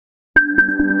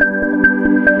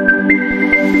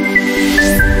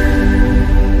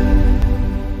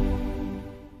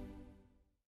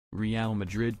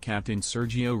Madrid captain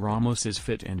Sergio Ramos is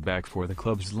fit and back for the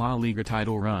club's La Liga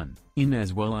title run, in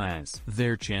as well as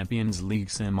their Champions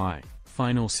League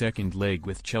semi-final second leg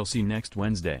with Chelsea next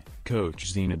Wednesday,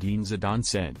 coach Zinedine Zidane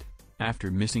said.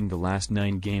 After missing the last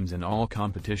 9 games in all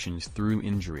competitions through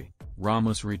injury,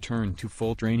 Ramos returned to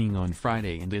full training on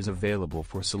Friday and is available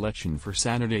for selection for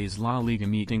Saturday's La Liga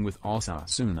meeting with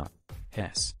Osasuna.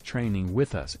 "He's training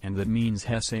with us and that means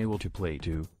he's able to play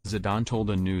too," Zidane told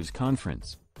a news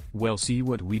conference. "We'll see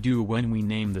what we do when we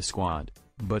name the squad,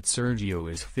 but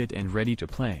Sergio is fit and ready to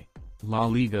play." La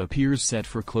Liga appears set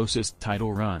for closest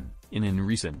title run, in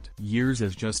recent years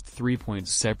as just 3 points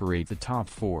separate the top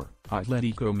 4,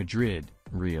 Atletico Madrid,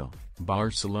 Real,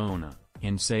 Barcelona,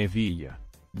 and Sevilla.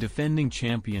 Defending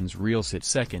champions Real sit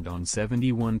second on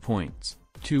 71 points,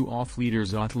 2 off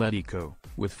leaders Atletico,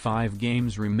 with 5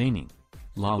 games remaining.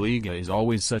 "La Liga is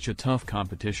always such a tough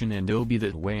competition and it'll be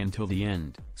that way until the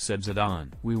end," said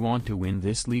Zidane. "We want to win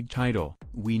this league title,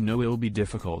 we know it'll be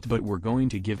difficult but we're going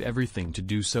to give everything to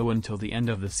do so until the end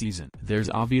of the season. There's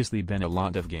obviously been a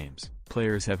lot of games,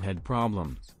 players have had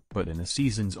problems, but in the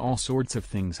seasons all sorts of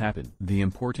things happen. The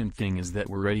important thing is that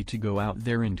we're ready to go out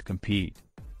there and compete."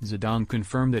 Zidane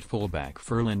confirmed that fullback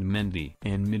Ferland Mendy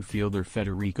and midfielder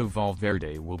Federico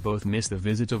Valverde will both miss the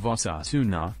visit of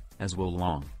Osasuna, as will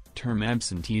long-term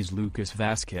absentees Lucas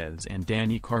Vazquez and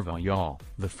Dani Carvajal.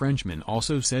 The Frenchman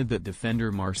also said that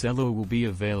defender Marcelo will be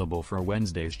available for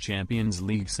Wednesday's Champions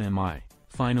League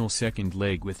semi-final second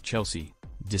leg with Chelsea,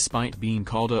 despite being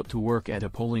called up to work at a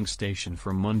polling station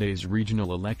for Monday's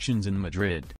regional elections in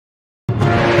Madrid.